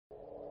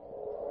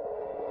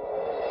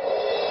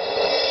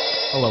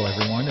Hello,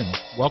 everyone, and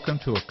welcome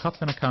to A Cup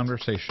and a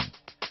Conversation.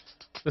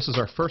 This is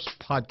our first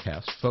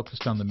podcast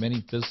focused on the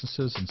many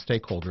businesses and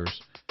stakeholders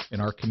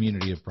in our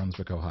community of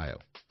Brunswick, Ohio.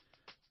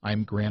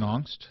 I'm Grant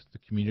Ongst, the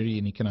Community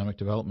and Economic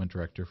Development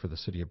Director for the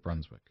City of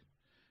Brunswick.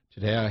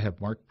 Today I have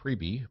Mark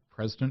Priebe,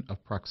 President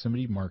of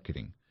Proximity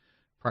Marketing.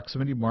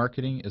 Proximity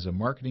Marketing is a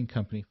marketing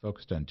company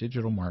focused on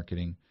digital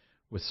marketing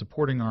with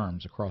supporting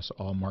arms across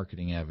all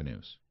marketing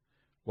avenues.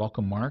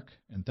 Welcome, Mark,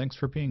 and thanks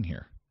for being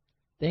here.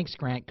 Thanks,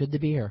 Grant. Good to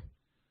be here.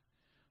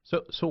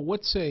 So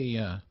what's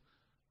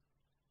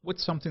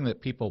something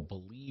that people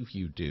believe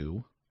you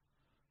do,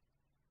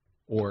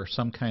 or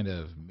some kind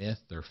of myth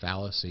or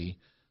fallacy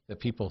that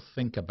people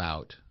think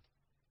about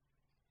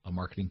a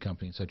marketing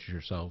company such as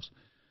yourselves,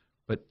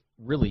 but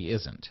really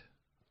isn't?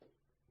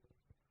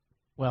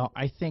 Well,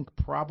 I think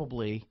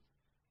probably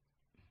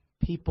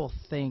people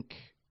think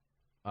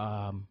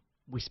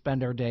we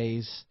spend our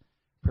days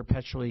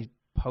perpetually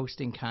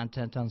posting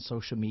content on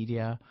social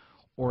media,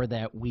 or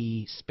that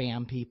we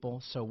spam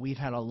people. So we've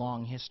had a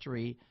long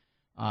history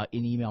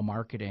in email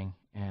marketing,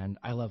 and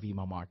I love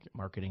email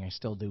marketing. I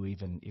still do,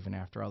 even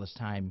after all this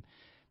time,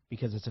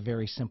 because it's a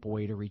very simple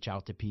way to reach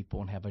out to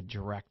people and have a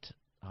direct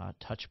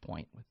touch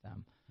point with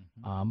them.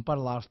 Mm-hmm. But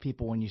a lot of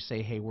people, when you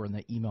say, hey, we're in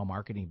the email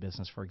marketing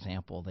business, for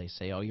example, they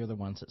say, oh, you're the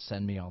ones that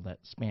send me all that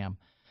spam.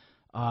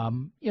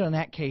 In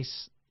that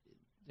case,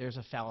 there's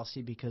a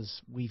fallacy,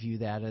 because we view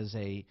that as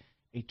a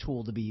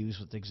tool to be used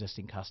with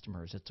existing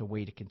customers. It's a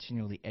way to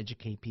continually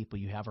educate people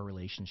you have a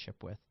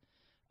relationship with.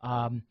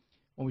 When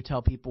we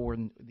tell people we're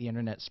in the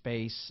internet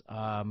space,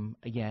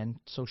 again,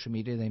 social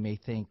media, they may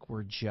think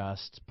we're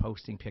just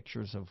posting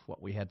pictures of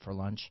what we had for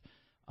lunch.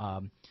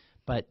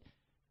 But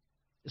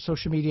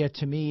social media,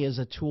 to me, is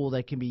a tool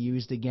that can be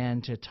used,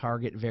 again, to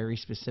target very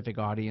specific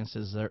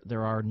audiences.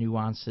 There are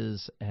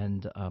nuances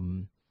and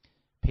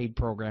paid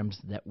programs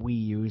that we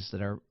use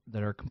that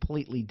are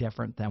completely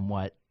different than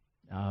what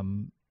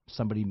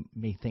somebody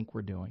may think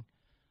we're doing.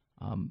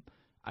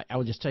 I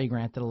will just tell you,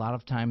 Grant, that a lot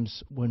of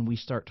times when we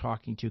start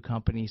talking to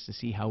companies to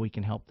see how we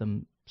can help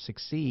them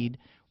succeed,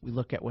 we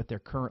look at what they're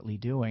currently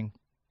doing,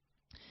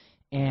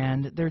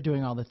 and they're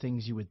doing all the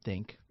things you would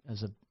think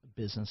as a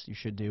business you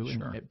should do.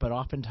 Sure. But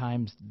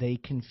oftentimes they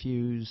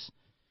confuse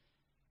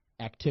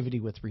activity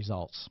with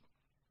results.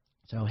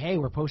 So, hey,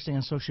 we're posting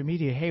on social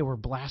media. Hey, we're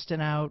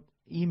blasting out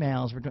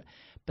emails.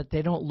 But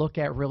they don't look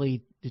at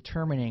really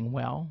determining,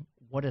 well,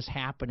 what is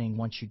happening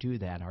once you do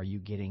that? Are you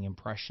getting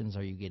impressions?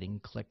 Are you getting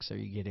clicks? Are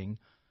you getting,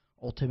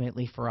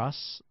 ultimately for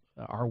us,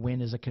 our win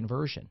is a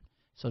conversion.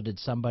 So did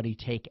somebody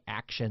take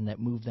action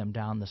that moved them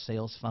down the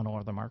sales funnel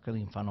or the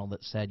marketing funnel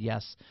that said,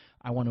 yes,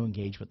 I want to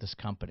engage with this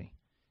company?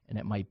 And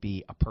it might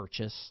be a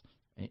purchase.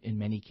 In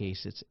many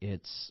cases,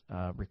 it's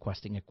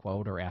requesting a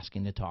quote or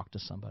asking to talk to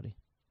somebody.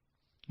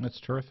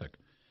 That's terrific.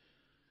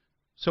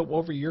 So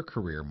over your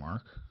career,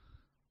 Mark,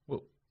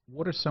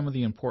 what are some of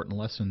the important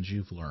lessons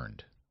you've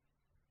learned?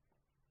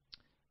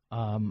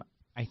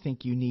 I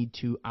think you need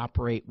to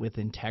operate with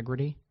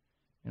integrity.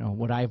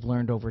 What I've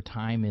learned over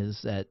time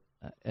is that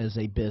as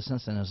a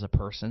business and as a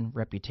person,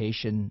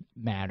 reputation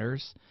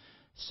matters.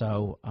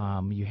 So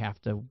you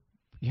have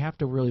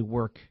to really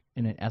work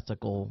in an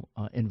ethical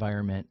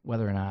environment,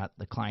 whether or not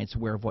the client's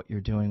aware of what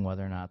you're doing,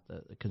 whether or not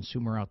the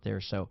consumer out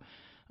there. So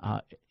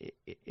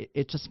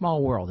it's a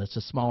small world. It's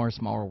a smaller and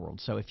smaller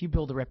world. So if you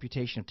build a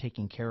reputation of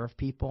taking care of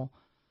people,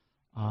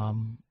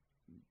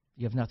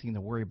 you have nothing to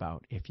worry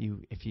about. If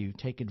you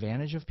take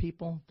advantage of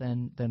people,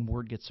 then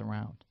word gets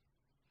around.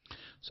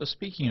 So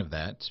speaking of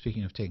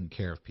taking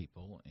care of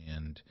people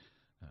and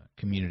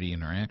community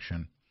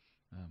interaction,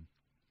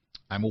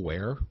 I'm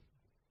aware,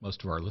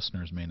 most of our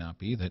listeners may not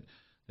be, that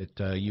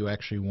you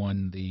actually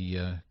won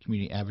the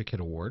Community Advocate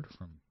Award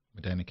from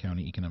Medina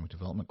County Economic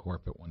Development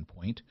Corp at one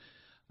point,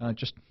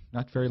 just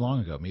not very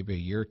long ago, maybe a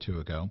year or two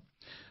ago.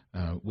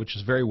 Which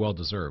is very well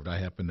deserved. I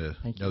happen to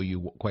know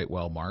you quite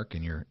well, Mark,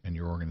 and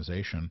your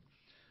organization.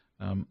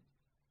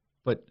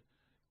 But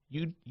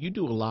you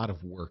do a lot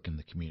of work in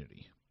the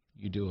community.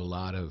 You do a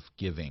lot of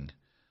giving.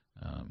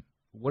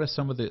 What are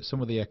some of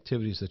the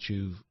activities that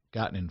you've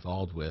gotten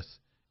involved with,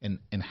 and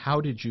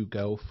how did you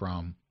go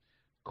from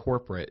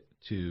corporate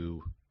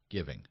to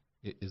giving?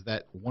 Is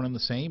that one and the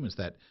same? Is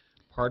that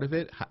part of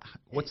it?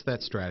 What's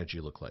that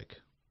strategy look like?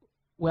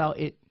 Well,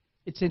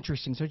 it's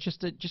interesting. So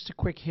just a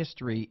quick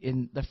history.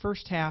 In the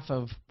first half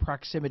of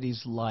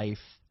Proximity's life,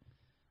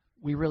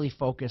 we really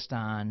focused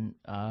on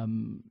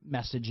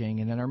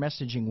messaging. And in our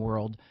messaging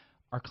world,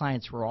 our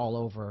clients were all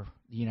over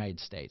the United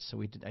States. So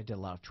I did a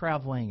lot of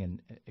traveling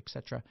and et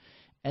cetera.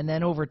 And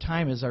then over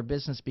time, as our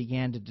business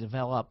began to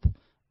develop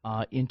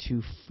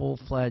into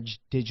full-fledged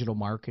digital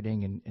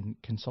marketing and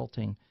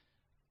consulting,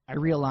 I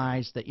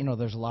realized that,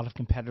 there's a lot of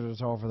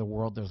competitors all over the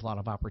world. There's a lot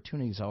of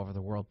opportunities all over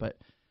the world. But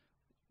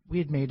we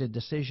had made a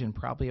decision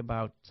probably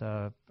about,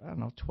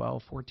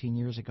 12, 14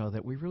 years ago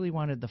that we really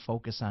wanted to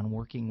focus on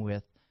working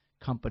with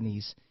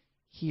companies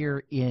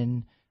here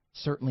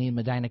certainly in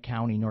Medina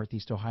County,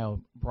 Northeast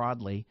Ohio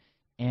broadly,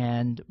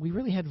 and we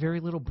really had very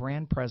little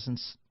brand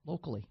presence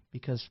locally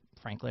because,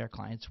 frankly, our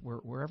clients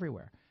were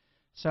everywhere.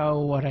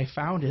 So what I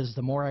found is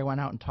the more I went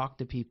out and talked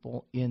to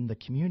people in the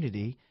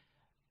community,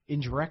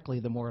 indirectly,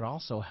 the more it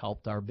also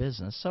helped our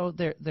business. So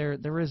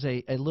there is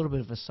a little bit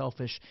of a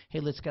selfish, hey,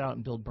 let's get out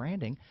and build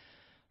branding.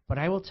 But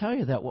I will tell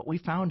you that what we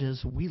found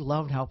is we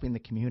loved helping the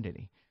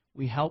community.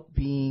 We help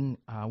being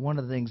one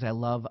of the things I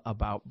love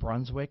about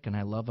Brunswick and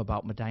I love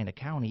about Medina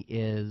County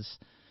is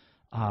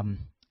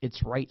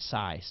it's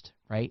right-sized,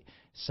 right?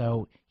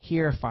 So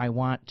here, if I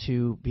want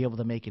to be able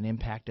to make an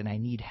impact and I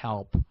need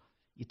help,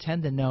 you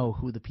tend to know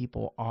who the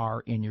people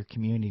are in your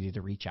community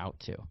to reach out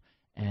to.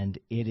 And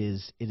it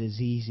is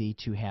easy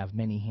to have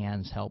many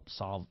hands help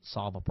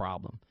solve a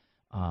problem.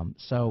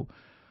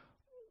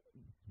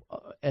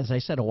 As I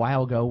said a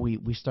while ago,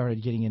 we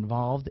started getting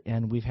involved,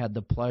 and we've had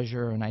the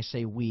pleasure, and I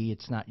say we,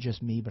 it's not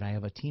just me, but I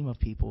have a team of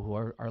people who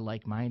are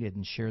like-minded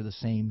and share the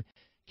same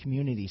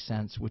community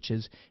sense, which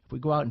is if we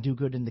go out and do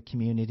good in the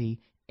community,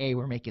 A,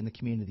 we're making the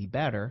community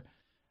better,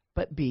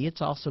 but B,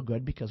 it's also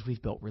good because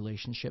we've built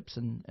relationships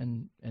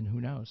and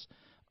who knows.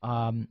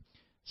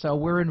 So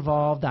we're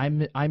involved.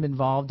 I'm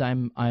involved.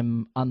 I'm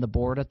on the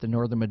board at the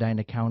Northern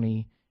Medina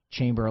County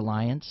Chamber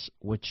Alliance,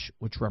 which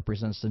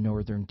represents the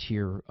northern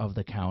tier of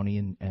the county,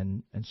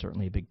 and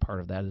certainly a big part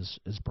of that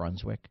is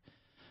Brunswick.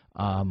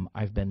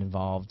 I've been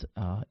involved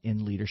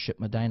in Leadership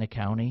Medina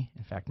County.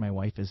 In fact, my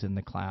wife is in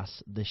the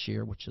class this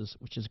year, which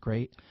is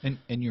great.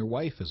 And your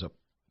wife is a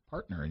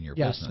partner in your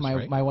yes, business,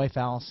 right? Yes, my wife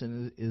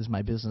Allison is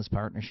my business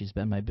partner. She's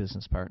been my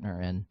business partner,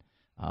 and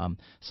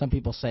some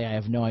people say I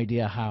have no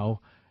idea how,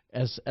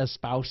 as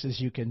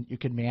spouses, you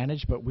can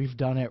manage, but we've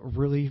done it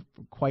really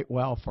quite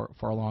well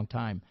for a long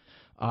time.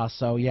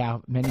 So yeah,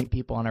 many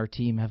people on our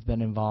team have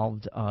been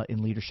involved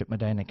in Leadership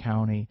Medina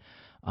County.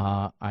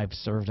 I've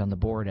served on the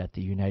board at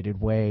the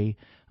United Way.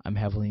 I'm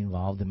heavily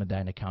involved in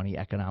Medina County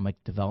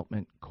Economic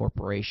Development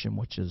Corporation,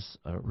 which is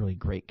a really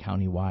great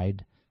countywide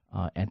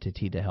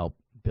entity to help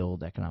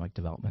build economic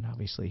development,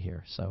 obviously,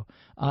 here. So,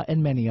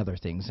 and many other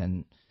things.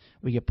 And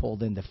we get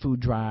pulled into food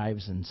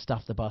drives and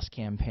Stuff the Bus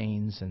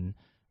campaigns and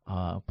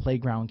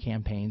playground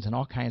campaigns and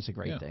all kinds of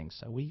great things.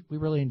 So we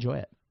really enjoy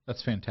it.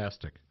 That's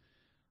fantastic.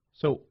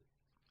 So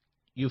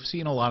you've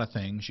seen a lot of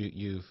things.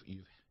 You've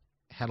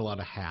had a lot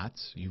of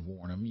hats. You've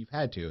worn them. You've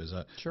had to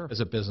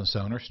as a business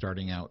owner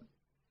starting out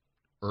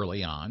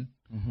early on.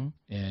 Mm-hmm.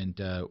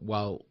 And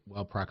while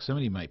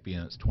Proximity might be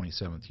in its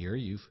 27th year,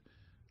 you've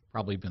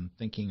probably been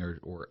thinking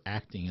or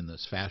acting in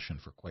this fashion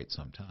for quite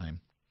some time.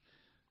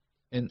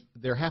 And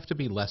there have to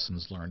be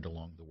lessons learned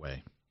along the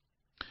way,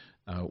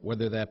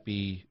 whether that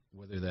be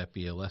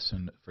a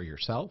lesson for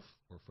yourself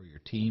or for your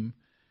team.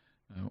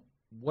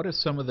 What are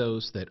some of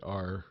those that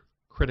are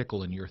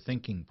critical in your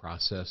thinking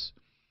process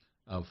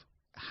of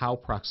how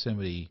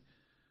Proximity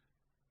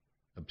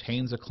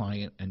obtains a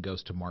client and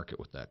goes to market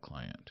with that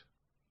client?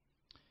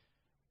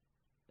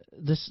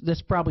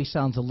 This probably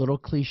sounds a little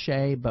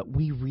cliche, but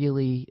we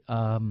really,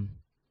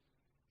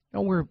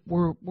 we're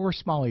a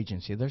small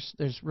agency.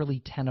 There's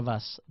really 10 of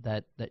us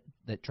that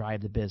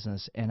drive the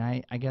business, and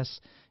I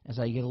guess as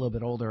I get a little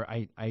bit older,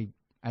 I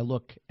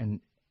look and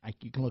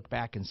you can look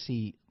back and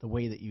see the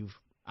way that you've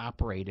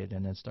operated,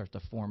 and then start to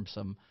form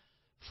some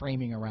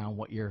framing around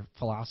what your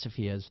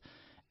philosophy is.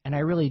 And I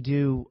really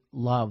do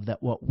love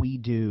that what we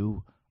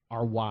do,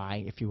 our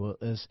why, if you will,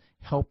 is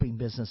helping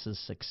businesses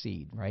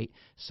succeed, right?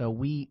 So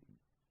we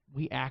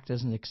act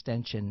as an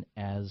extension,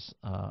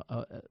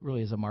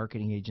 really as a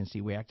marketing agency,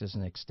 we act as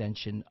an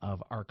extension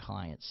of our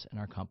clients and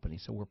our company.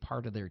 So we're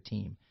part of their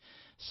team.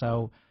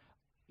 So,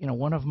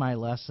 one of my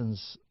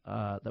lessons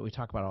that we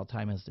talk about all the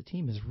time as the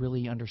team is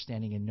really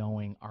understanding and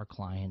knowing our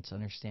clients,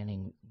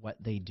 understanding what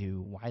they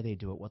do, why they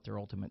do it, what their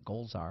ultimate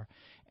goals are.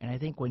 And I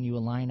think when you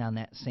align on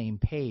that same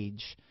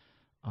page,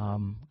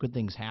 good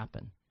things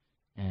happen.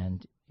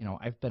 And,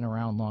 I've been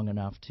around long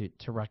enough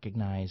to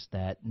recognize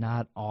that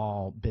not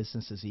all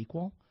business is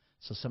equal.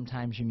 So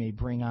sometimes you may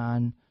bring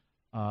on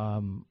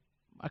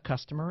a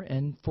customer,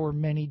 and for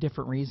many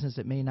different reasons,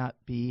 it may not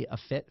be a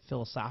fit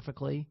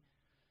philosophically,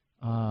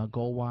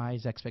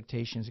 goal-wise,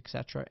 expectations,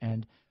 etc.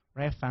 And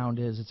what I found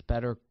is it's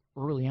better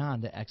early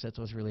on to exit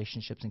those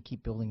relationships and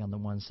keep building on the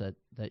ones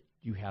that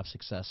you have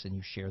success and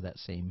you share that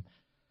same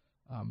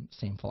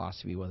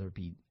philosophy, whether it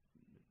be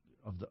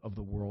of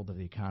the world, of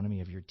the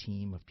economy, of your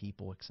team, of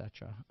people,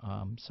 etc.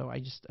 So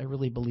I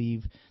really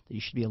believe that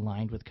you should be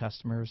aligned with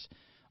customers.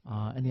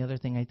 And the other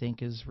thing I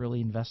think is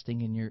really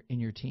investing in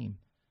your team.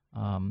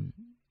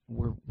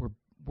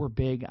 We're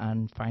big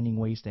on finding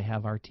ways to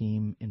have our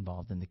team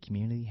involved in the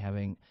community,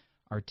 having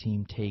our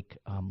team take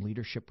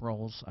leadership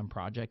roles on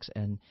projects.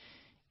 And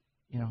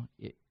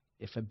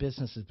if a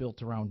business is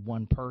built around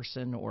one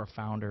person or a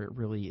founder, it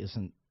really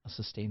isn't a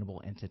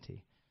sustainable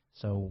entity.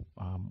 So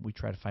we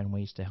try to find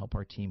ways to help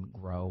our team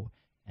grow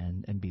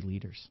and be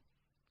leaders.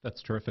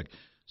 That's terrific.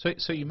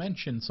 So you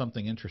mentioned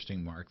something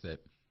interesting, Mark, that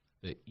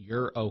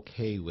you're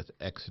okay with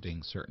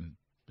exiting certain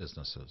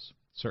businesses,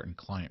 certain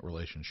client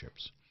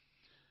relationships.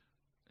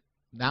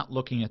 Not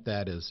looking at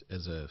that as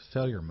a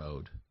failure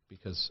mode,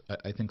 because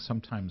I think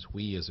sometimes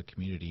we as a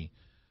community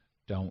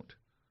don't,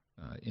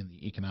 in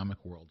the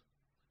economic world,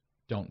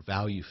 don't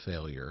value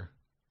failure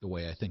the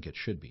way I think it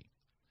should be.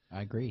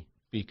 I agree.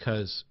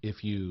 Because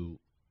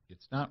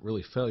it's not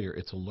really failure,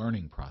 it's a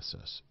learning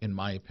process, in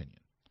my opinion.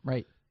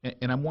 Right.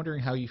 And I'm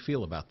wondering how you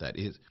feel about that.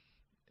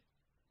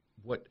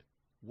 What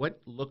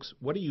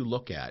do you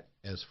look at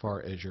as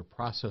far as your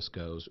process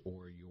goes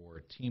or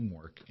your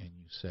teamwork, and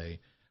you say,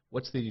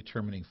 what's the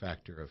determining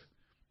factor of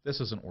this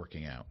isn't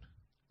working out?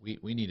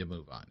 We need to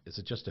move on. Is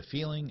it just a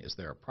feeling? Is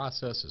there a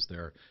process?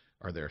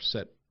 Are there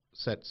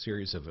set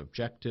series of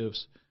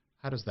objectives?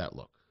 How does that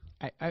look?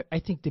 I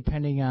think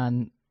depending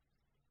on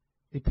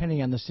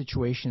the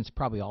situation, it's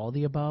probably all of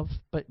the above,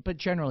 but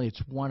generally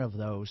it's one of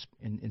those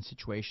in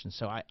situations.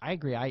 So I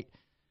agree. I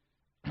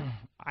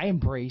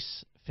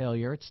embrace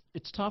failure.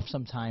 It's tough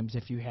sometimes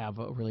if you have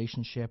a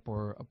relationship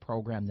or a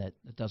program that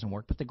doesn't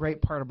work. But the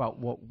great part about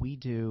what we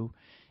do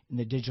in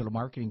the digital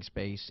marketing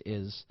space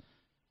is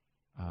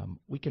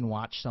we can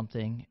watch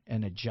something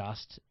and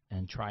adjust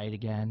and try it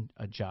again,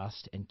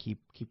 adjust and keep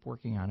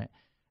working on it.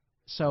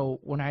 So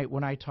when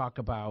I talk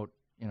about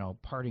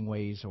parting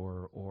ways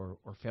or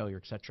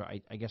failure, et cetera,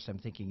 I guess I'm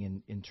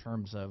thinking in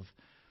terms of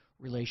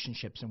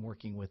relationships and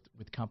working with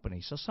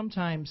companies. So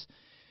sometimes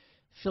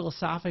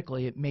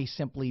philosophically it may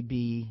simply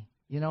be,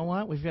 you know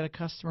what, we've got a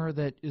customer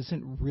that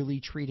isn't really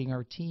treating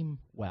our team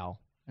well.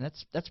 And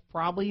that's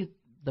probably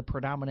the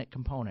predominant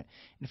component.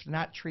 And if they're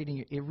not treating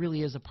you, it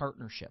really is a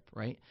partnership,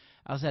 right?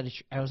 I was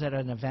at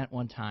an event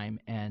one time,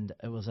 and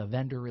it was a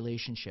vendor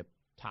relationship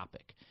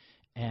topic.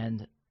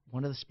 And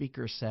one of the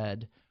speakers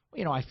said,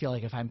 well, I feel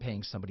like if I'm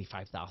paying somebody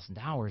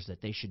 $5,000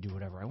 that they should do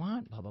whatever I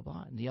want, blah, blah,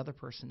 blah. And the other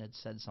person had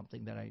said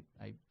something that I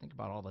think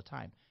about all the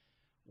time.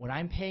 What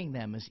I'm paying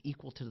them is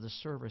equal to the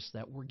service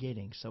that we're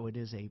getting, so it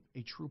is a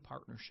true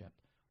partnership.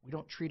 We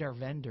don't treat our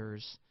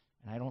vendors,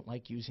 and I don't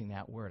like using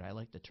that word. I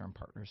like the term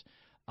partners.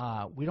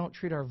 We don't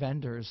treat our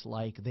vendors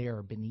like they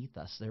are beneath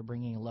us. They're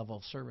bringing a level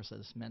of service that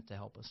is meant to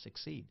help us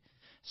succeed.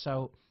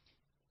 So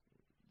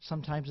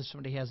sometimes if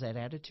somebody has that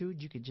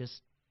attitude, you could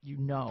just,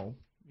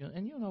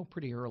 and you'll know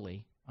pretty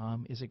early,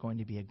 is it going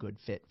to be a good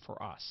fit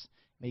for us?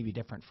 Maybe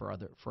different for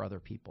other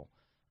people.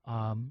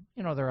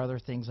 There are other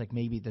things like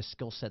maybe the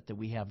skill set that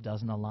we have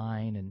doesn't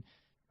align, and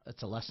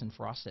it's a lesson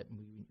for us that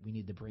we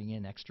need to bring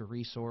in extra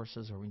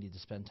resources, or we need to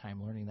spend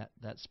time learning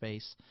that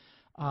space,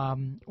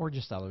 or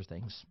just other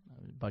things,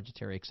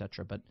 budgetary, et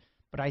cetera. But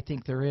I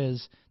think there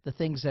is the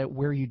things that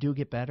where you do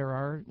get better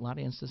are a lot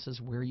of instances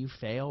where you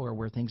fail or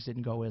where things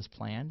didn't go as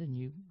planned, and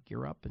you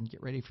gear up and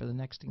get ready for the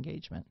next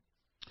engagement.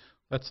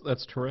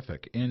 That's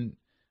terrific. In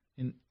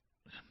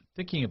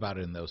thinking about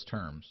it in those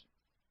terms,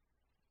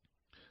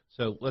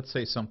 so let's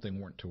say something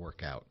weren't to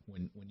work out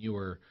when you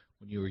were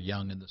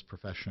young in this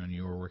profession and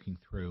you were working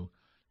through.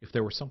 If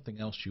there were something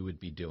else you would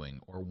be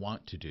doing or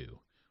want to do,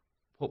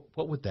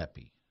 what would that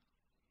be?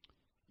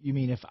 You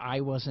mean if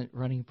I wasn't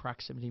running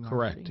proximity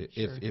marketing? Correct.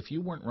 Sure. If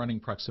you weren't running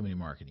proximity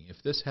marketing,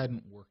 if this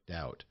hadn't worked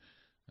out,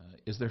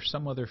 is there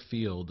some other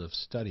field of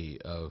study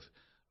of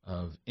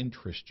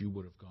interest you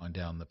would have gone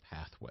down the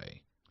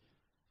pathway?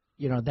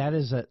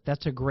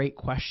 That's a great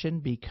question,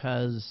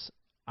 because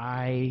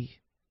I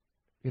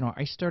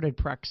started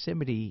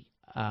proximity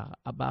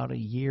about a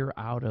year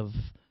out of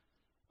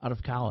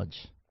college,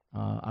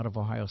 out of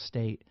Ohio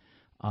State,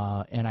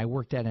 and I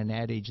worked at an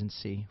ad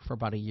agency for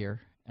about a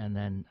year, and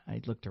then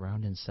I looked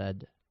around and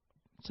said,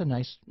 "It's a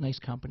nice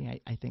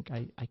company. I think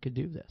I could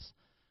do this."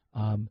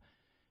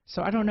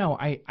 So I don't know.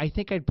 I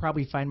think I'd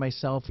probably find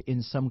myself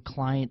in some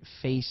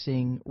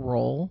client-facing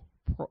role.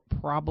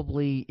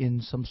 Probably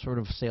in some sort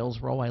of sales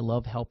role. I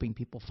love helping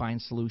people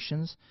find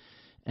solutions,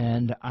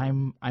 and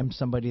I'm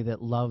somebody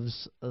that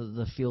loves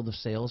the field of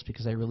sales,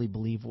 because I really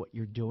believe what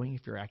you're doing,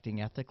 if you're acting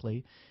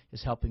ethically,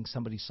 is helping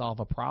somebody solve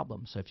a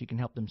problem. So if you can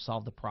help them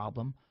solve the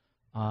problem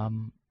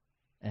and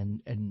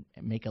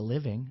make a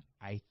living,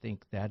 I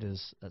think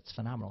that's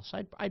phenomenal.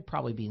 So I'd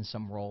probably be in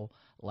some role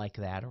like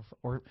that,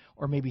 or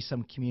maybe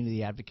some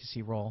community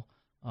advocacy role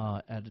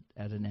at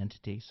an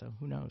entity. So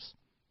who knows?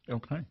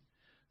 Okay.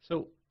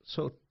 So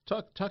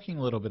talking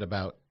a little bit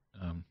about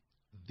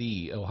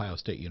the Ohio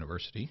State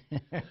University.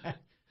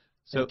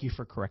 Thank you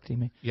for correcting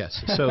me.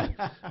 Yes.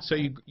 So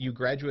you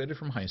graduated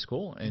from high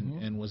school,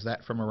 and was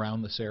that from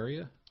around this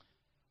area?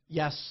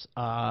 Yes.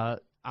 I,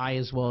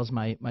 as well as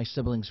my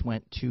siblings,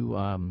 went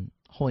to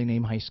Holy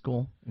Name High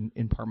School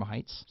in Parma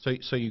Heights.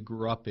 So you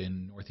grew up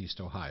in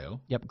Northeast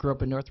Ohio? Yep. Grew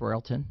up in North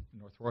Royalton.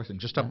 North Royalton,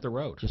 just up the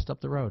road. Just up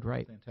the road,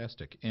 right.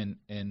 Fantastic. And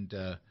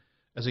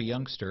as a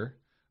youngster,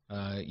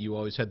 you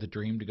always had the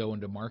dream to go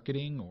into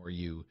marketing, or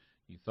you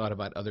thought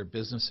about other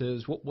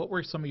businesses. What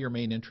were some of your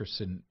main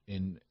interests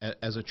in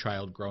as a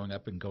child growing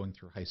up and going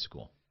through high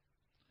school?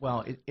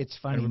 Well, it's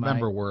funny. And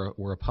remember,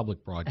 we're a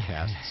public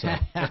broadcast. So.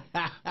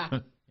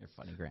 You're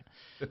funny, Grant.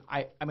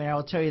 I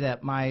will tell you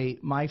that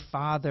my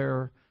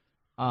father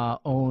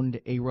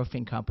owned a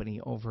roofing company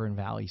over in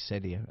Valley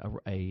City,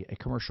 a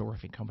commercial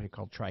roofing company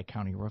called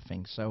Tri-County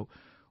Roofing. So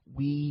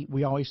we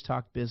always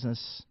talked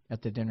business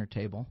at the dinner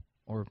table,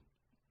 or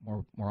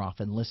more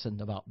often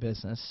listened about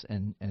business,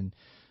 and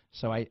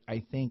so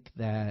I think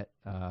that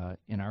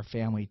in our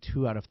family,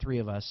 2 out of 3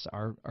 of us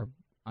are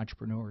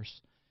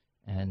entrepreneurs,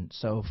 And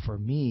so for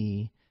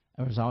me,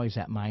 I was always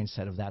that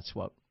mindset of that's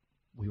what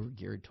we were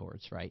geared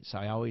towards, right? So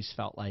I always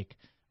felt like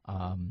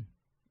I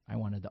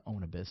wanted to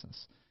own a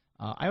business.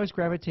 I always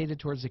gravitated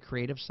towards the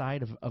creative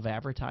side of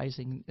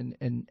advertising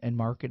and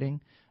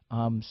marketing.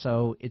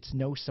 So it's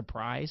no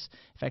surprise.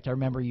 In fact, I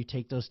remember you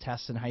take those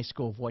tests in high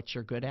school of what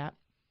you're good at,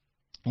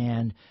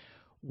 and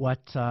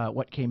what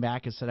came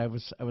back is that I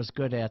was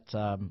good at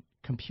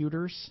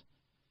computers,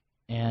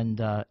 and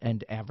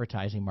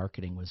advertising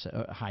marketing was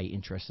a high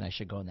interest, and I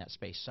should go in that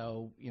space.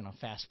 So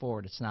fast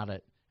forward,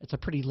 it's a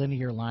pretty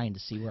linear line to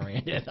see where I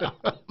ended up.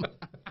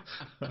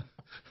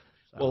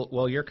 So.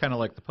 Well, you're kind of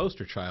like the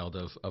poster child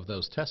of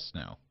those tests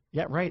now.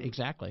 Yeah, right,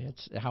 exactly.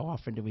 It's how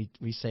often do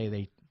we say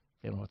they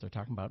don't know what they're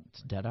talking about?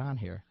 It's dead on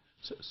here.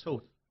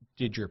 So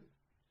did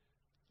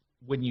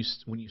when you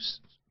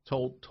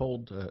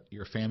told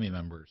your family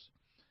members,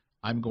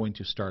 I'm going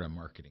to start a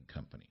marketing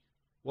company,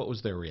 what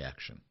was their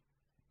reaction?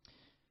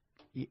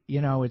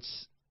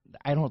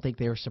 I don't think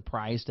they were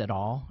surprised at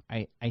all.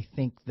 I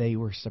think they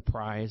were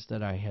surprised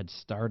that I had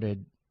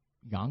started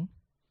young.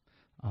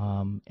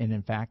 And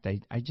in fact,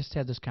 I just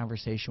had this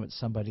conversation with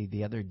somebody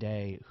the other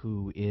day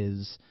who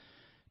is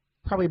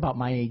probably about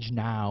my age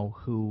now,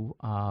 who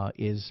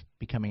is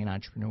becoming an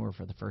entrepreneur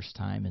for the first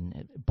time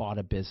and bought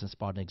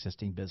an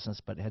existing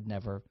business, but had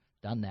never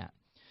done that.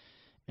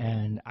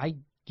 And I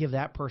give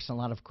that person a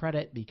lot of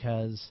credit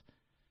because,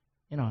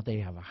 they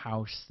have a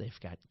house, they've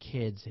got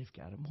kids, they've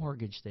got a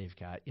mortgage, they've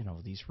got,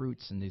 these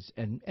roots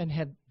and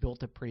had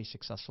built a pretty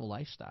successful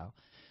lifestyle.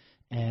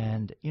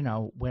 And,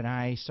 when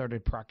I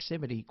started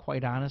Proximity,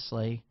 quite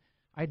honestly,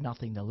 I had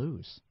nothing to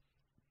lose.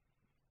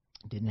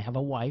 Didn't have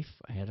a wife.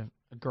 I had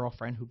a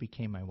girlfriend who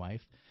became my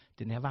wife.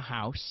 Didn't have a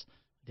house.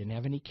 Didn't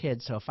have any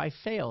kids. So if I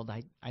failed,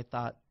 I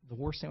thought the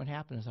worst thing would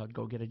happen is I would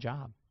go get a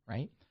job,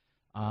 right?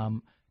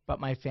 But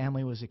my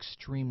family was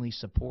extremely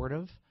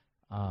supportive.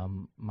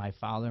 My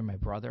father and my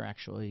brother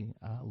actually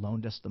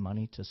loaned us the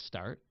money to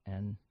start,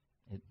 and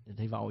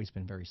they've always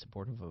been very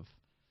supportive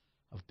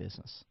of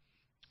business.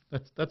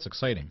 That's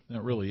exciting.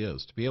 That really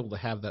is, to be able to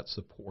have that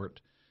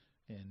support.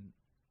 And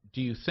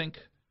do you think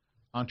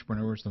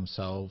entrepreneurs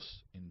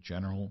themselves in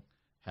general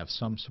have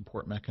some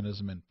support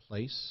mechanism in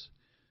place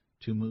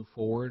to move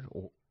forward,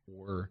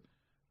 or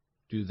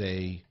do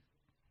they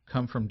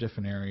come from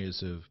different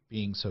areas of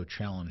being so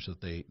challenged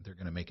that they're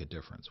going to make a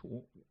difference?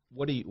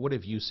 What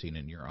have you seen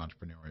in your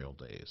entrepreneurial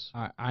days?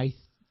 I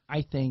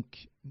think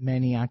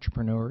many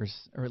entrepreneurs,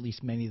 or at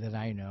least many that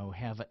I know,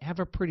 have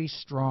a pretty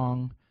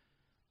strong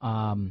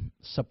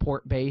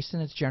support base,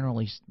 and it's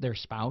generally their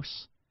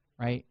spouse,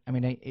 right? I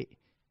mean,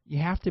 you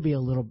have to be a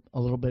little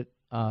bit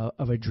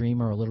of a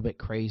dreamer, a little bit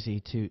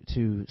crazy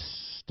to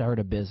start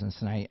a business,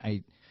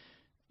 and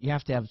you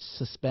have to have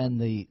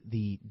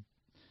the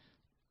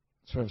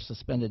sort of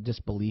suspended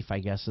disbelief, I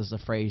guess, is the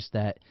phrase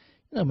that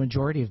the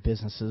majority of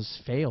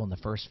businesses fail in the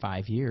first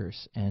 5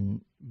 years,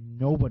 and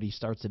nobody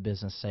starts a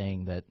business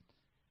saying that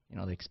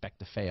they expect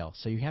to fail.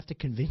 So you have to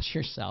convince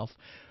yourself.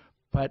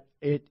 But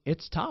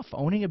it's tough.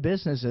 Owning a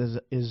business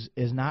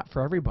is not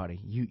for everybody.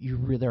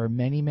 There are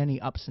many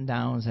ups and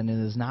downs, and it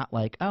is not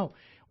like,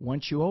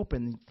 once you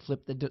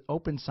flip the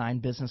open sign,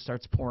 business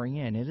starts pouring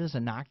in. It is a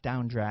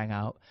knockdown, drag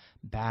out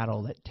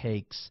battle that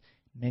takes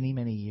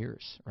many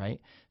years,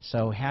 right?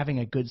 So having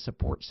a good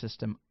support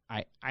system,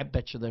 I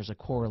bet you there's a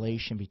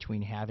correlation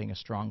between having a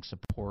strong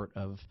support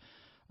of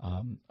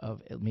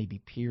maybe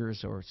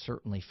peers or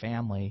certainly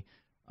family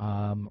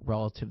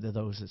relative to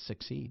those that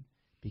succeed.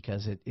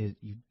 Because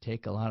you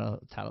take a lot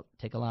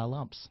of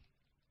lumps.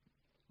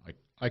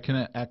 I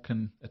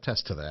can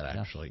attest to that,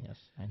 actually. Yes,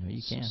 I know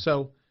you can.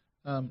 So,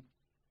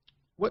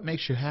 what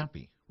makes you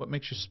happy? What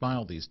makes you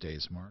smile these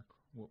days, Mark?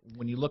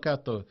 When you look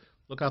out the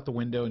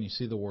window and you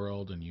see the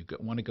world and you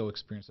want to go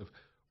experience it,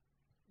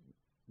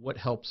 what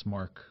helps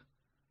Mark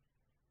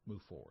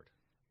move forward?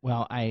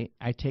 Well, I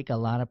take a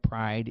lot of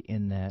pride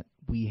in that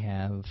we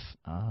have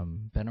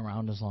been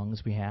around as long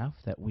as we have,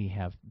 that we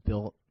have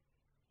built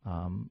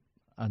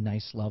a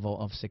nice level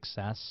of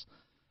success.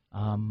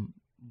 I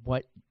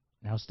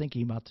was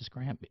thinking about this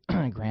Grant,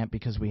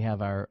 because we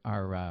have our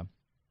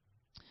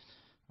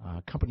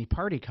company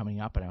party coming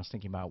up, and I was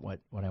thinking about what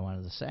I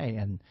wanted to say.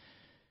 And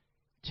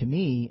to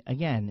me,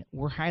 again,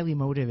 we're highly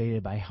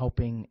motivated by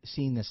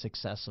seeing the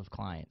success of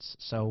clients.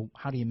 So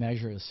how do you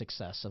measure the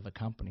success of a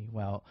company?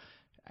 Well,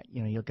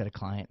 you'll get a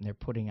client and they're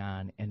putting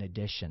on an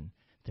addition.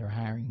 They're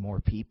hiring more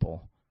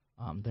people.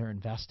 They're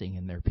investing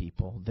in their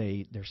people.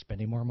 They're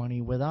spending more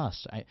money with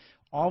us.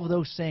 All of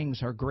those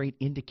things are great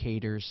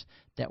indicators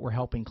that we're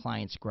helping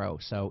clients grow.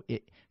 So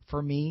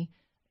for me,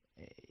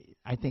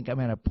 I think I'm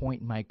at a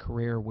point in my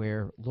career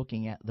where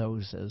looking at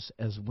those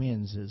as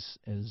wins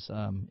is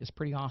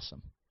pretty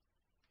awesome.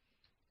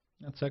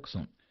 That's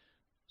excellent.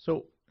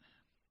 So,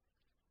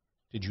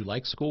 did you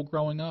like school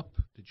growing up?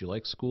 Did you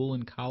like school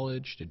in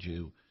college? Did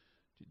you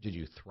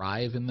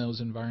thrive in those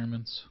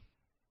environments?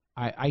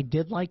 I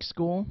did like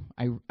school.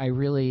 I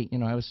really,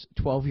 I was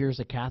 12 years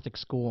at Catholic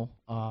school,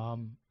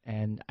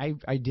 and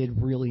I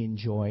did really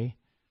enjoy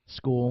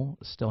school.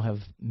 Still have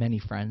many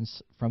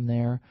friends from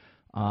there.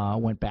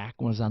 Went back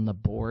and was on the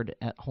board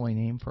at Holy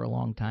Name for a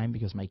long time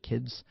because my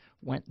kids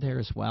went there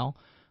as well.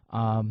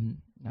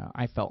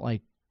 I felt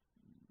like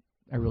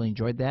I really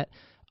enjoyed that.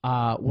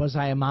 Was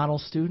I a model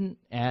student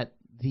at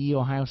The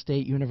Ohio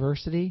State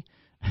University?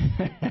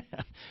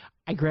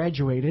 I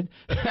graduated.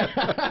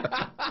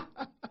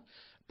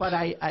 But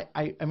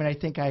I mean, I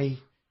think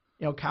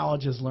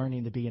college is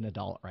learning to be an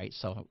adult, right?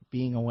 So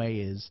being away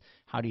is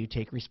how do you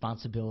take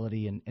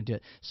responsibility and do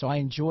it. So I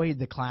enjoyed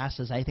the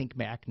classes. I think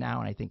back now,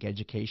 and I think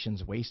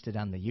education's wasted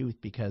on the youth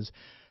because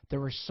there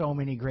were so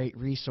many great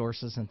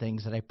resources and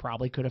things that I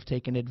probably could have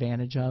taken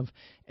advantage of.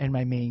 And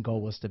my main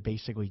goal was to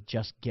basically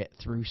just get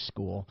through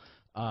school.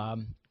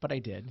 But I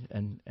did,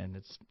 and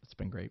it's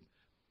been great.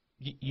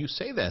 You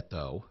say that,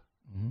 though,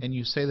 and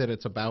you say that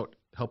it's about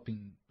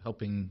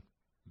helping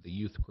the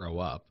youth grow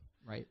up.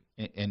 Right.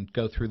 And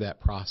go through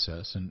that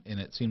process, and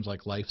it seems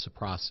like life's a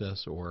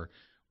process, or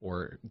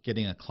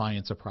getting a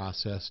client's a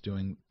process,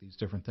 doing these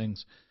different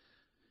things.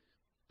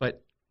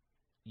 But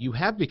you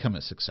have become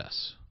a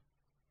success,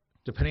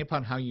 depending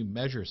upon how you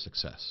measure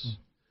success.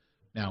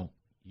 Now,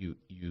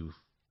 you've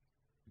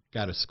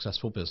got a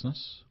successful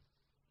business.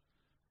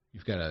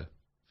 You've got a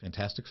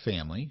fantastic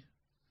family.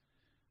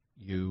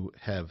 You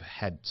have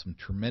had some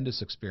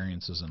tremendous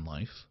experiences in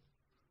life.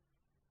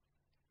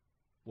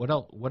 What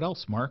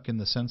else, Mark, in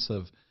the sense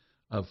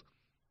of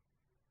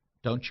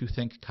don't you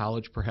think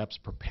college perhaps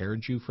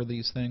prepared you for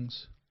these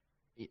things?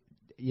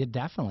 Yeah,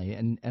 definitely.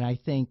 And I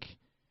think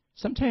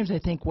sometimes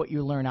what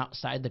you learn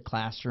outside the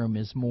classroom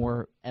is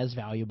more as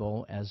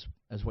valuable as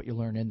what you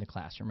learn in the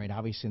classroom, right?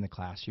 Obviously in the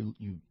class you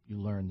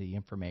learn the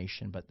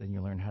information, but then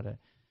you learn how to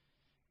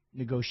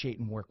negotiate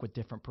and work with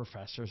different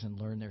professors and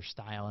learn their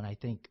style. And I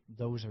think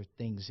those are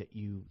things that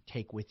you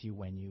take with you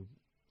when you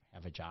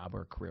have a job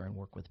or a career and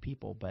work with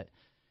people. But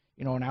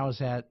when I was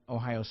at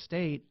Ohio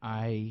State,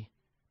 I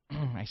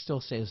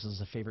still say this is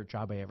the favorite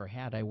job I ever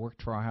had. I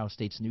worked for Ohio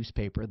State's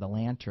newspaper, The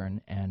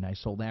Lantern, and I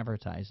sold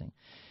advertising.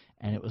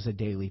 And it was a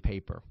daily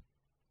paper.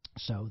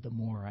 So the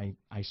more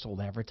I sold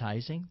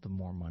advertising, the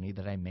more money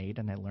that I made,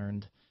 and I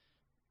learned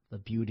the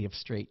beauty of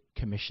straight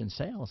commission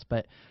sales.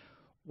 But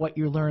what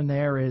you learn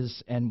there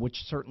is, and which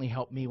certainly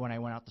helped me when I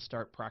went out to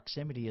start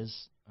Proximity,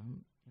 is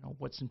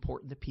what's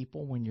important to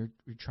people when you're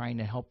trying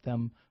to help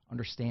them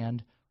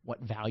understand what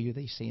value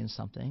they see in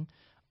something.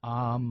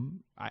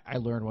 I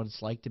learned what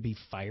it's like to be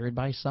fired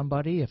by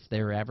somebody if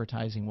their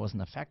advertising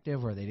wasn't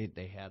effective or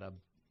they had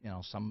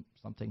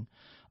something.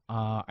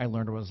 I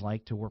learned what it was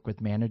like to work with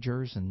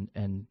managers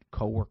and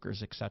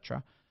coworkers,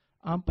 etc.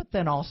 But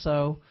then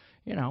also,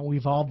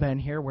 we've all been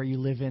here where you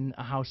live in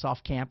a house off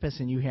campus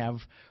and you have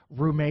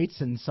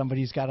roommates and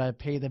somebody's got to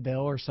pay the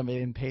bill or somebody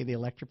didn't pay the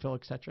electric bill,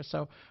 etc.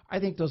 So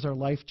I think those are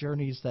life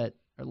journeys that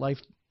are life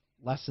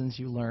lessons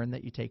you learn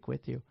that you take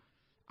with you.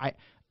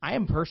 I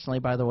am personally,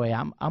 by the way,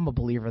 I'm a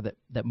believer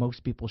that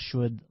most people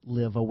should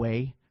live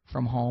away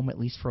from home at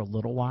least for a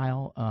little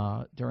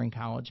while during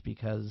college,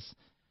 because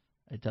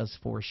it does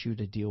force you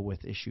to deal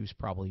with issues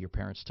probably your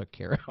parents took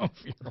care of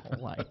your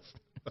whole life.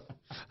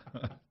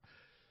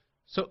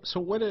 So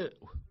what are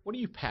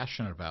you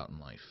passionate about in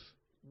life?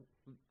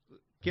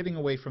 Getting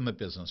away from the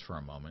business for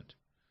a moment.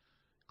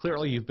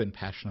 Clearly you've been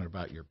passionate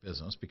about your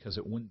business because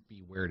it wouldn't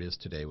be where it is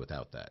today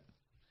without that.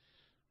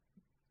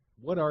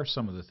 What are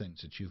some of the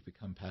things that you've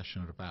become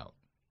passionate about?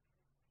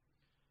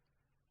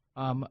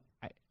 I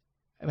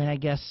mean, I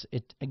guess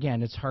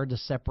it's hard to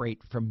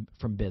separate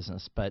from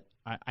business, but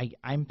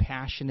I'm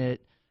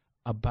passionate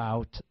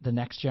about the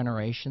next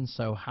generation.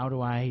 So how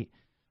do I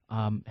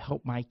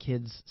help my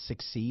kids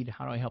succeed?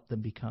 How do I help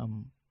them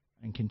become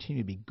and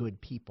continue to be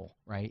good people,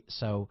 right?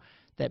 So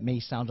that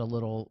may sound a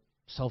little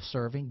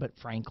self-serving, but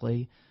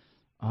frankly,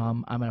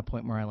 I'm at a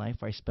point in my life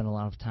where I spend a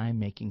lot of time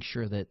making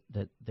sure that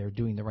they're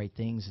doing the right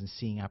things and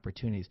seeing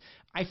opportunities.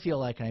 I feel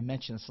like, and I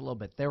mentioned this a little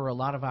bit, there were a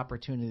lot of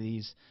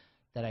opportunities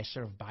that I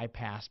sort of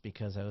bypassed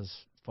because I was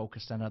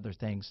focused on other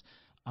things,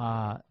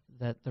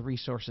 that the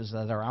resources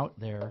that are out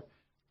there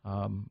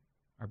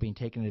are being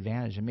taken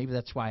advantage. And maybe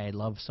that's why I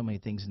love so many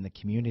things in the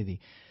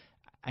community.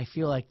 I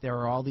feel like there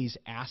are all these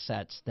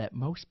assets that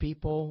most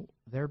people,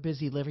 they're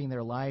busy living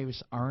their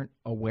lives, aren't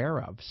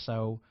aware of.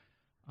 So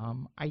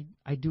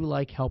I do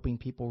like helping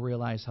people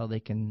realize how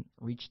they can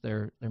reach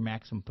their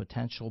maximum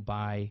potential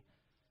by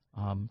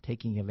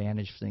taking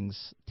advantage of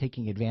things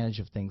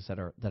that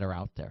are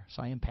out there.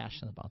 So I am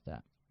passionate about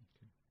that.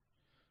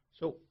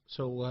 Okay.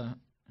 So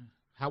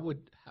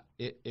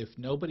if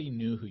nobody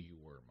knew who you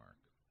were, Mark,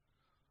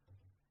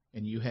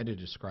 and you had to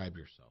describe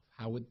yourself,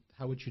 how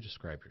would you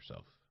describe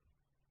yourself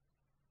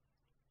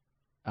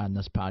on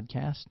this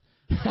podcast?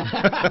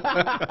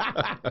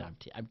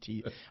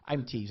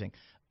 I'm teasing.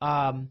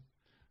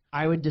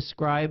 I would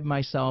describe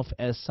myself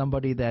as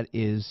somebody that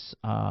is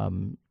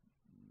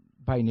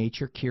by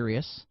nature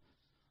curious,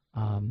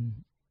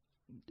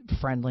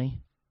 friendly.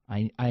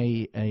 I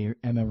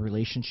am a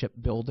relationship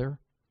builder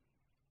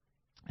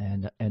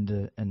and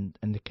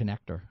a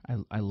connector.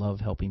 I love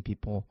helping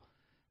people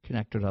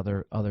connect with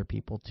other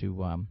people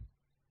to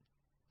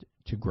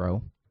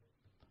grow.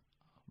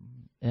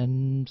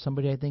 and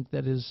somebody I think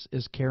that is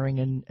caring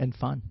and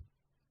fun.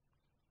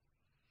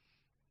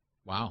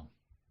 Wow.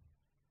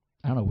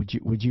 I don't know.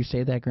 Would you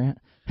say that, Grant?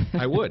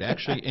 I would,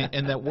 actually.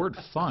 And that word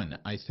fun,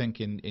 I think,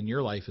 in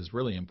your life is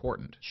really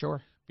important.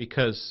 Sure.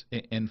 Because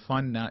in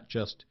fun, not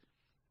just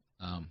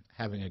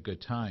having a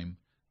good time,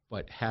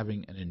 but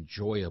having an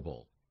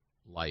enjoyable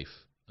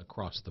life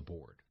across the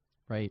board.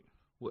 Right.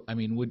 I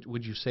mean,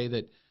 would you say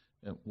that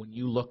when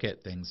you look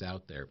at things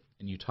out there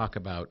and you talk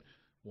about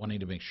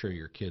wanting to make sure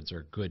your kids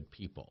are good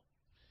people,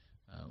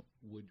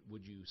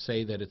 would you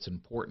say that it's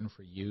important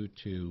for you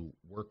to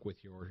work with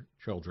your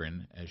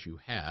children as you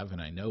have,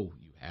 and I know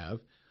you have,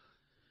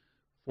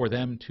 for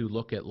them to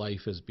look at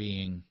life as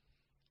being,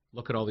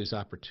 look at all these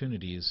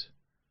opportunities,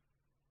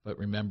 but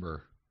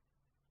remember,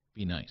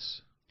 be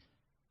nice?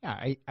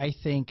 Yeah, I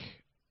think,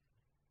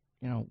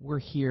 we're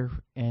here,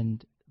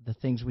 and the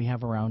things we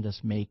have around us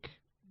make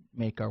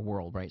our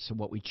world, right? So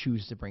what we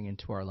choose to bring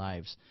into our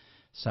lives.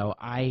 So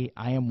I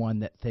am one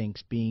that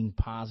thinks being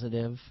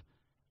positive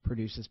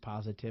produces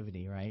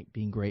positivity, right?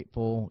 Being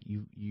grateful,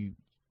 you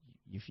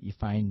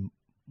find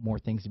more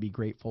things to be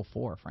grateful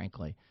for,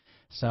 frankly.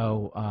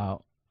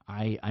 So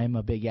I'm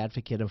a big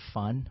advocate of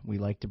fun. We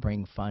like to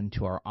bring fun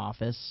to our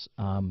office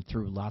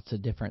through lots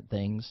of different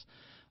things,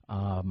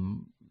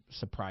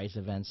 surprise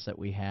events that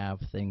we have,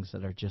 things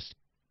that are just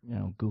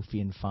goofy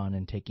and fun,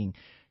 and taking,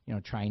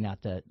 trying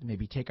not to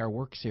maybe take our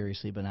work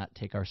seriously, but not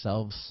take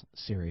ourselves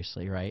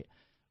seriously, right?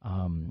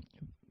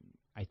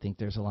 I think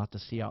there's a lot to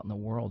see out in the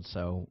world,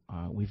 so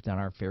we've done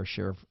our fair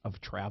share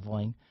of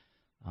traveling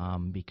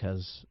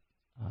because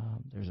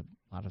there's a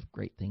lot of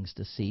great things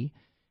to see,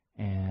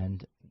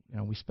 and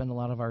we spend a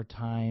lot of our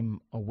time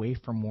away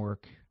from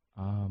work.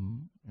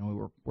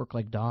 We work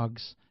like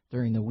dogs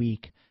during the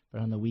week,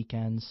 but on the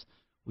weekends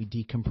we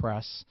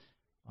decompress.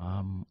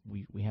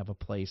 We have a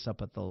place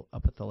up at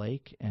the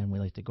lake, and we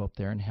like to go up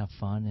there and have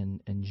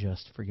fun and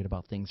just forget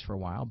about things for a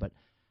while. But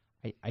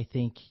I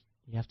think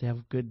you have to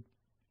have good,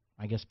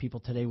 I guess people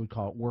today would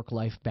call it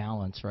work-life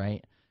balance,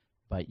 right?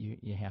 But you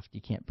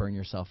can't burn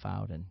yourself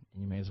out, and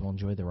you may as well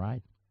enjoy the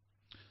ride.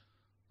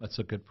 That's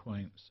a good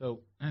point.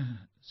 So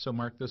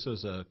Mark, this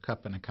is a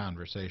cup and a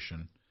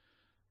conversation.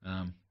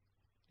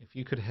 If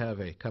you could have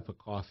a cup of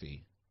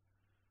coffee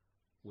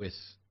with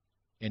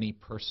any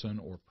person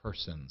or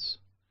persons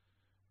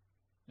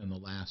in the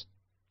last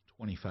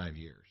 25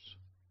 years,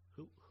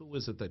 who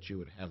is it that you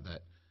would have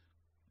that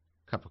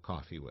cup of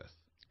coffee with?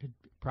 It'd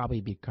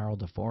probably be Carl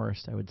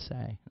DeForest, I would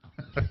say.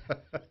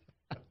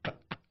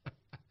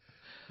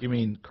 You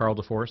mean Carl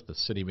DeForest, the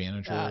city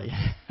manager of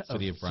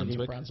City of Brunswick?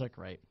 City of Brunswick,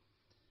 right.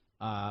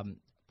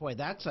 Boy,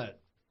 that's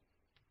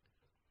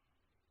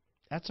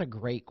a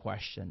great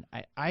question.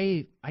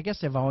 I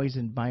guess I've always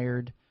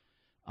admired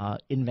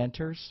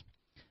inventors.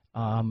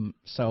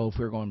 So if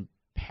we're going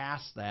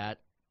past that,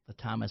 the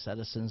Thomas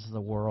Edisons of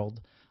the world,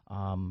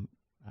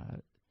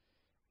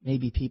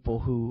 maybe people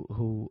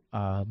who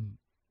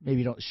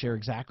maybe don't share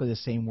exactly the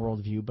same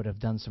worldview, but have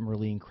done some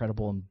really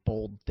incredible and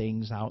bold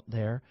things out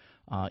there.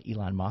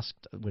 Elon Musk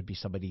would be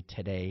somebody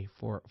today,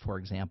 for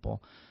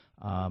example.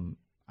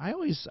 I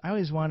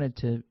always wanted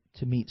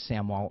to meet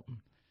Sam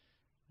Walton.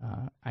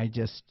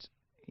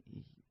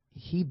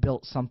 He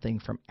built something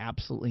from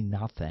absolutely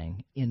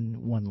nothing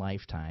in one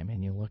lifetime,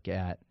 and you look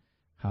at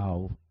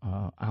how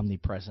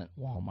omnipresent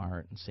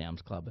Walmart and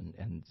Sam's Club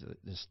and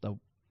just the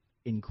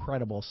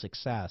incredible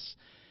success.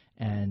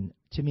 And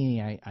to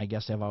me, I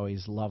guess I've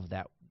always loved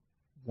that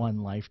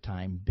one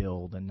lifetime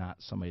build, and not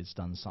somebody that's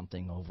done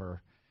something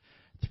over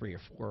 3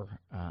 or 4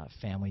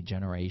 family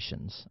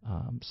generations.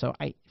 So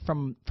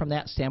from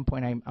that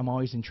standpoint, I'm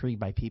always intrigued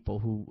by people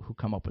who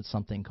come up with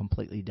something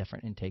completely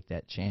different and take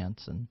that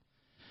chance. And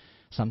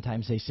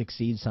sometimes they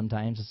succeed,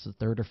 sometimes it's the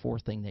 3rd or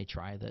 4th thing they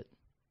try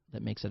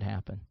that makes it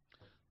happen.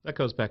 That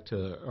goes back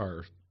to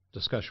our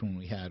discussion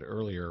we had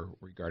earlier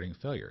regarding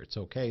failure. It's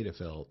okay to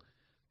fail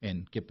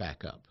and get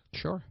back up.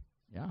 Sure.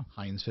 Yeah.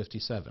 Heinz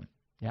 57.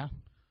 Yeah. Right?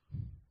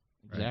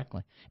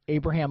 Exactly.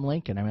 Abraham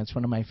Lincoln. I mean, it's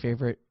one of my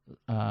favorite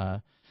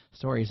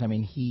stories. I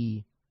mean,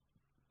 he,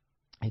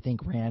 I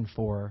think, ran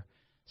for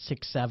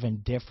 6,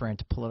 7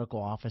 different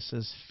political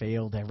offices,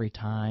 failed every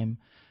time,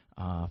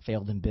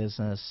 failed in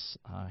business,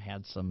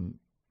 had some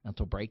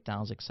mental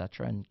breakdowns,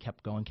 etc., and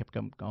kept going,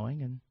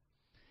 and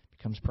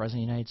becomes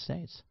president of the United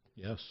States.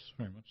 Yes,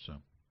 very much so.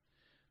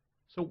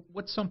 So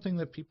what's something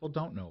that people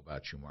don't know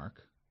about you,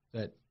 Mark,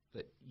 that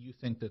you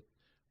think that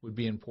would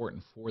be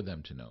important for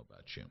them to know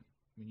about you? I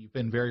mean, you've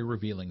been very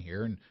revealing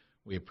here, and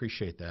we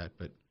appreciate that,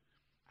 but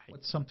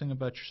what's something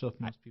about yourself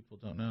most people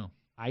don't know?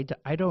 I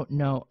don't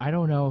know. I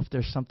don't know if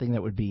there's something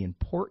that would be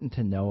important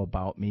to know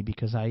about me,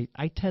 because I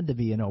tend to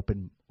be an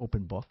open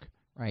book,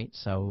 right?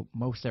 So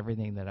most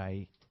everything that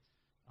I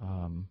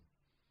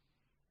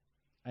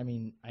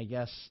mean, I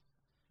guess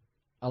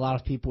a lot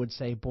of people would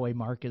say, boy,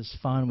 Mark is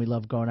fun. We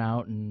love going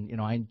out,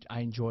 and I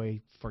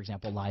enjoy, for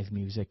example, live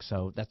music.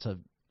 So that's a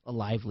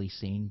lively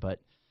scene. But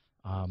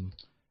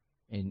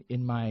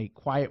in my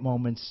quiet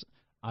moments,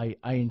 I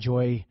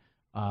enjoy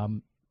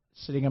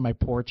sitting on my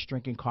porch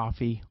drinking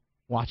coffee,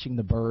 watching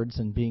the birds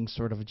and being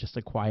sort of just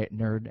a quiet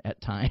nerd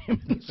at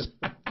times.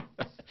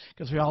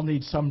 Because we all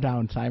need some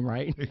downtime,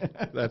 right?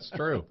 That's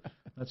true.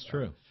 That's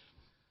true.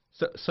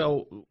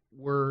 So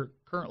we're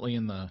currently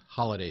in the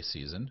holiday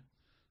season,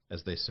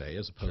 as they say,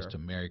 as opposed Sure. to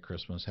Merry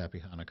Christmas, Happy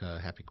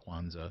Hanukkah, Happy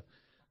Kwanzaa,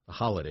 the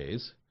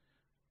holidays.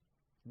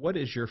 What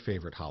is your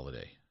favorite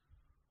holiday?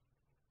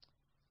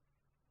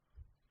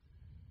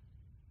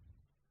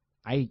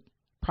 I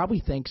probably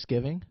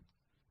Thanksgiving.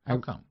 How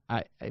come?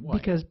 Why?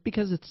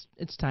 Because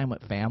it's time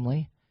with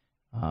family.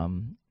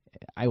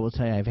 I will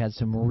tell you, I've had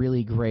some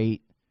really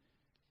great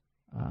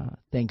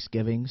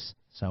Thanksgivings.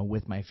 So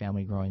with my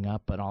family growing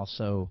up, but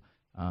also,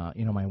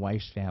 my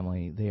wife's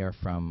family. They are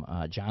from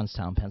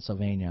Johnstown,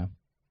 Pennsylvania,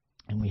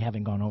 and we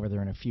haven't gone over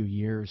there in a few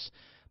years.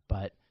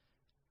 But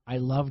I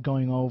love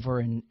going over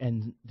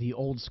and the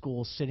old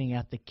school sitting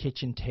at the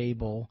kitchen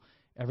table.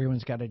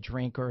 Everyone's got a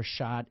drink or a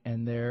shot,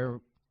 and they're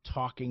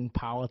talking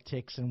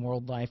politics and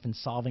world life and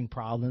solving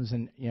problems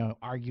and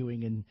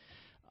arguing and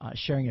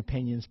sharing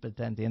opinions. But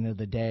then at the end of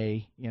the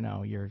day,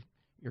 you're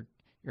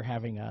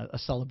having a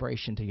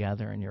celebration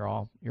together, and you're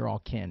all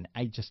kin.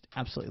 I just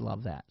absolutely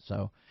love that.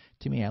 So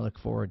to me, I look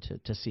forward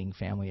to seeing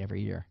family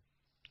every year.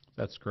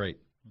 That's great.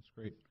 That's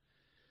great.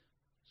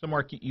 So,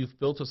 Mark, you've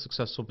built a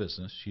successful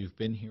business. You've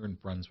been here in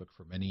Brunswick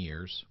for many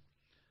years.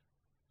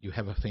 You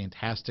have a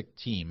fantastic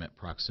team at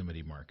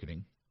Proximity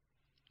Marketing.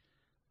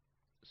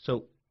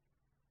 So,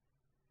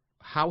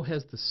 how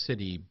has the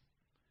city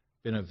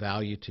been of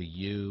value to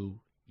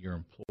you, your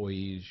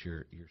employees,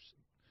 your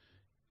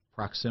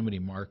Proximity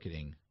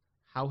Marketing?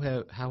 How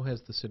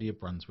has the city of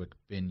Brunswick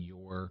been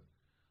your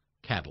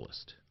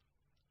catalyst?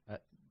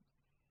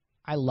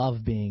 I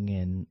love being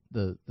in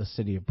the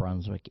city of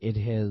Brunswick.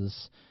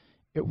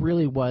 It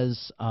really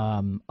was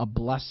a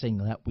blessing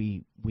that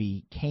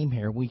we came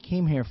here. We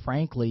came here,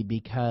 frankly,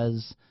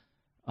 because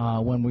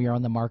when we were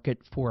on the market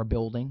for a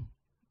building,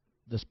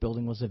 this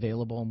building was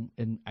available,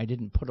 and I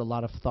didn't put a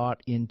lot of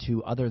thought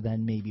into other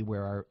than maybe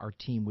where our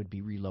team would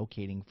be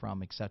relocating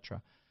from, et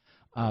cetera.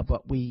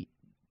 But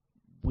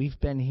we've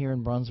been here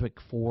in Brunswick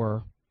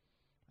for,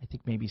 I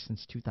think, maybe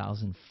since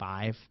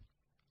 2005,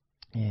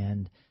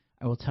 and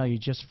I will tell you,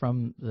 just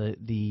from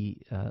the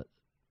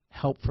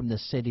help from the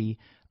city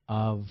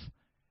of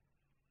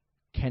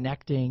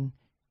connecting,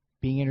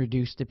 being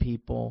introduced to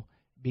people,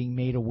 being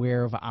made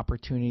aware of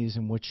opportunities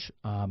in which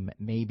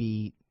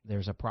maybe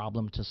there's a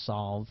problem to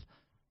solve,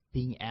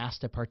 being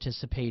asked to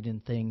participate in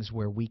things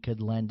where we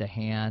could lend a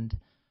hand.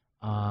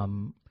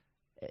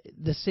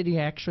 The city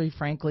actually,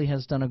 frankly,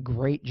 has done a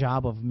great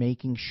job of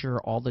making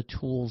sure all the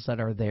tools that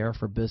are there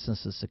for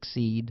business to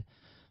succeed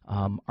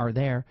are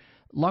there.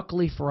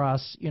 Luckily for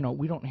us,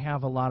 we don't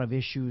have a lot of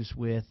issues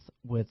with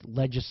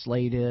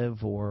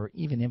legislative or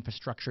even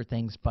infrastructure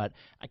things, but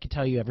I can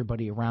tell you,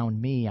 everybody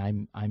around me,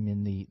 I'm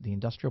in the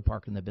industrial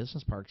park and the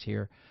business parks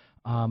here.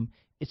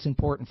 It's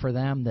important for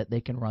them that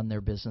they can run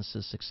their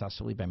businesses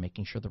successfully by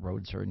making sure the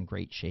roads are in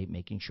great shape,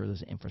 making sure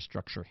there's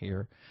infrastructure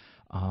here,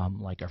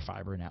 like our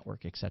fiber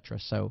network, et cetera.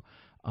 So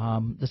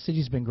the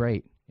city's been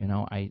great.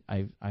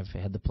 I've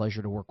had the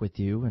pleasure to work with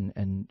you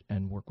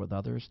and work with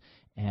others,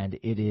 and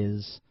it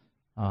is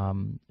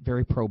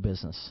very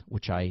pro-business,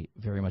 which I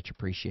very much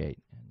appreciate,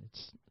 and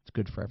it's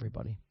good for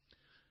everybody.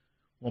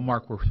 Well,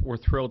 Mark, we're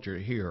thrilled you're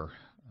here.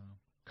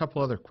 A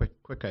couple other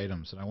quick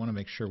items that I want to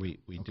make sure we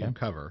Okay. do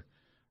cover.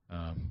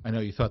 I know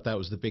you thought that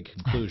was the big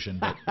conclusion,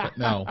 but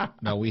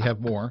no, we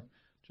have more,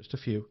 just a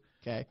few.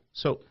 Okay.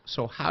 So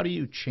how do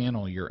you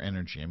channel your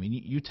energy? I mean,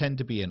 you tend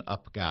to be an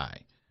up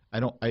guy. I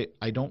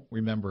don't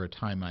remember a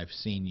time I've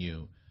seen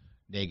you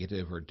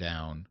negative or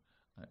down.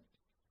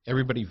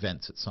 Everybody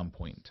vents at some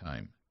point in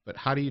time. But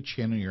how do you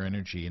channel your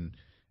energy, and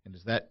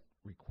does that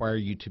require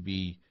you to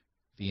be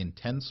the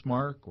intense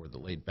Mark, or the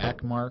laid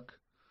back Mark,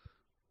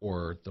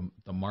 or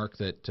the Mark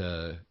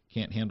that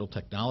can't handle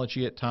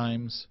technology at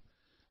times?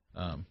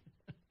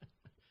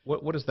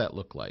 What does that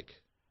look like?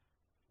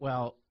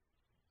 Well,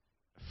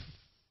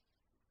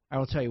 I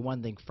will tell you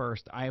one thing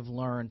first. I've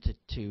learned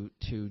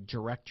to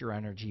direct your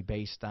energy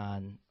based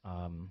on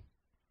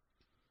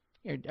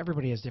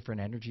everybody has different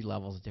energy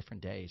levels at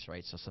different days,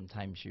 right? So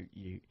sometimes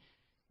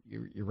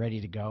you're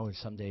ready to go, and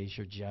some days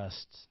you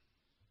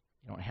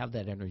don't have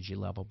that energy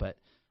level. But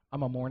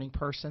I'm a morning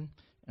person,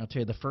 and I'll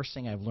tell you, the first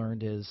thing I've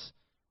learned is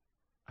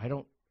I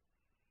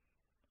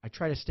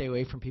try to stay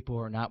away from people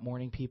who are not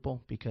morning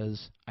people,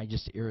 because I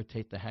just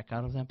irritate the heck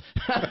out of them.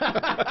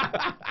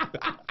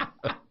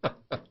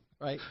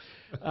 Right?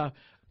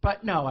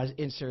 But no,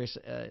 in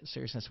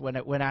seriousness,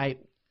 when I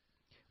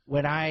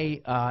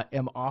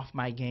am off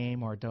my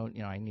game or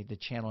don't, I need to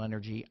channel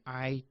energy,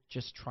 I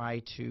just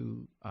try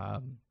to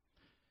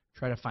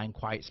find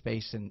quiet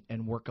space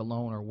and work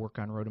alone, or work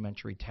on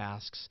rudimentary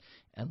tasks,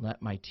 and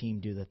let my team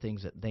do the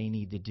things that they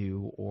need to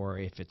do. Or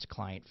if it's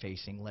client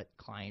facing,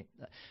 I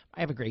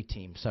have a great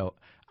team, so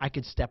I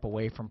could step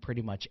away from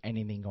pretty much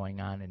anything going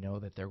on and know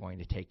that they're going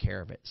to take care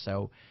of it.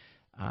 So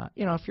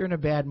if you're in a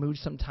bad mood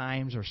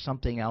sometimes, or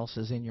something else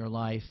is in your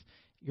life,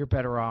 you're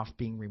better off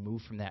being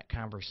removed from that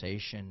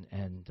conversation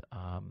and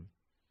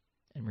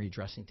and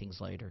redressing things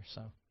later.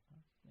 So,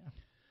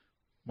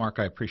 Mark,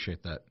 I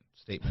appreciate that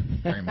statement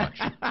very much.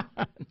 No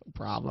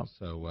problem.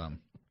 So,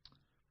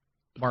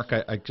 Mark,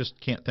 I just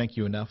can't thank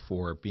you enough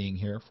for being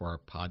here for our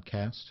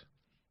podcast,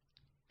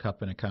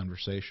 Cup and a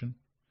Conversation.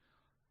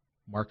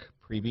 Mark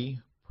Priebe,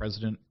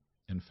 President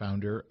and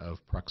founder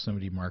of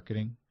Proximity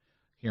Marketing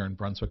here in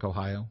Brunswick,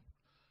 Ohio.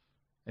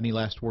 Any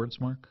last words,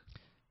 Mark?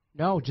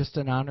 No, just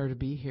an honor to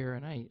be here,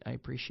 and I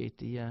appreciate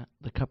the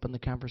Cup and the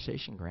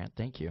Conversation, Grant.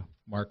 Thank you.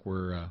 Mark,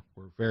 we're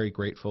very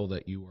grateful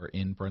that you are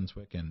in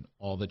Brunswick and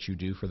all that you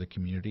do for the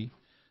community.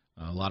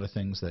 A lot of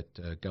things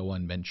that go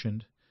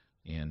unmentioned,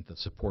 and the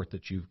support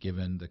that you've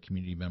given the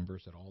community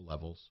members at all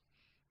levels.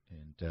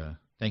 And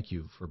thank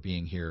you for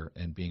being here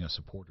and being a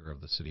supporter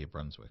of the City of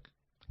Brunswick.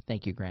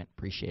 Thank you, Grant.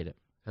 Appreciate it.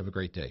 Have a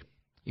great day.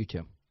 You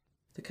too.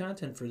 The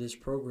content for this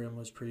program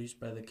was produced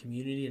by the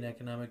Community and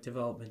Economic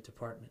Development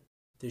Department.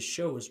 This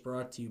show was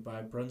brought to you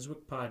by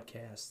Brunswick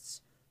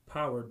Podcasts,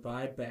 powered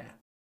by BAT.